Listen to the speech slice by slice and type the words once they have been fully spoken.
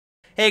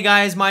Hey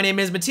guys, my name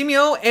is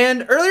Matimio,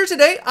 and earlier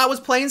today I was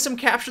playing some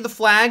Capture the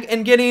Flag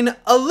and getting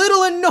a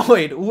little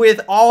annoyed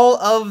with all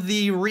of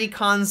the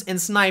recons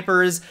and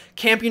snipers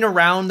camping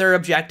around their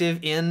objective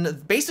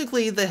in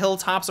basically the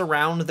hilltops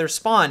around their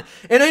spawn.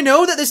 And I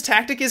know that this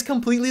tactic is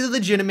completely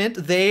legitimate.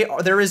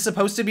 There is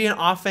supposed to be an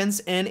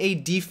offense and a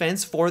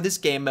defense for this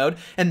game mode,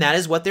 and that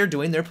is what they're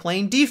doing. They're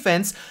playing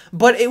defense,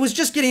 but it was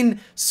just getting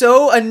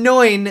so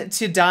annoying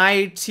to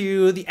die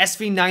to the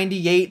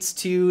SV98s,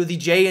 to the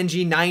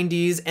JNG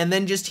 90s, and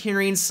then just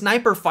hearing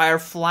sniper fire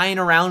flying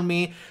around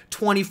me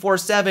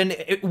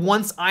 24/7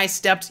 once I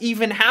stepped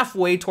even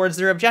halfway towards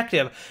their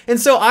objective. And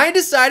so I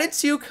decided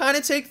to kind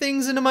of take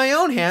things into my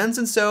own hands,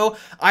 and so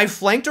I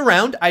flanked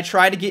around. I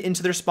tried to get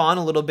into their spawn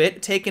a little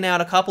bit, taking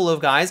out a couple of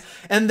guys,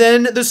 and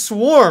then the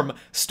swarm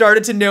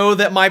started to know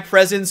that my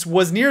presence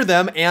was near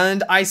them,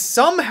 and I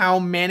somehow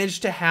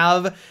managed to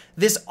have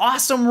this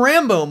awesome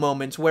Rambo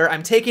moment where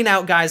I'm taking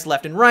out guys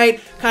left and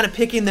right, kind of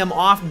picking them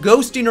off,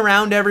 ghosting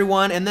around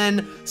everyone, and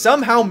then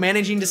somehow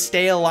managing to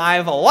stay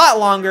alive a lot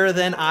longer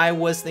than I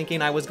was thinking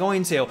I was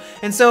going to.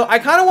 And so I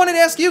kind of wanted to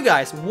ask you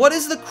guys, what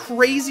is the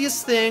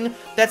craziest thing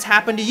that's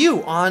happened to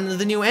you on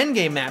the new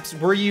endgame maps?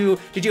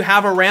 Did you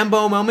have a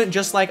Rambo moment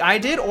just like I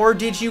did, or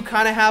did you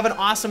kind of have an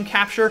awesome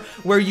capture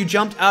where you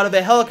jumped out of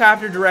a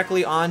helicopter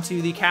directly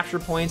onto the capture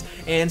point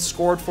and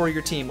scored for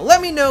your team?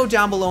 Let me know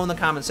down below in the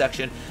comment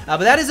section. But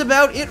that is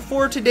about it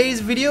for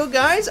today's video,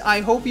 guys.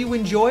 I hope you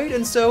enjoyed,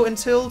 and so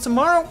until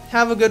tomorrow,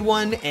 have a good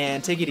one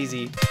and take it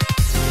easy.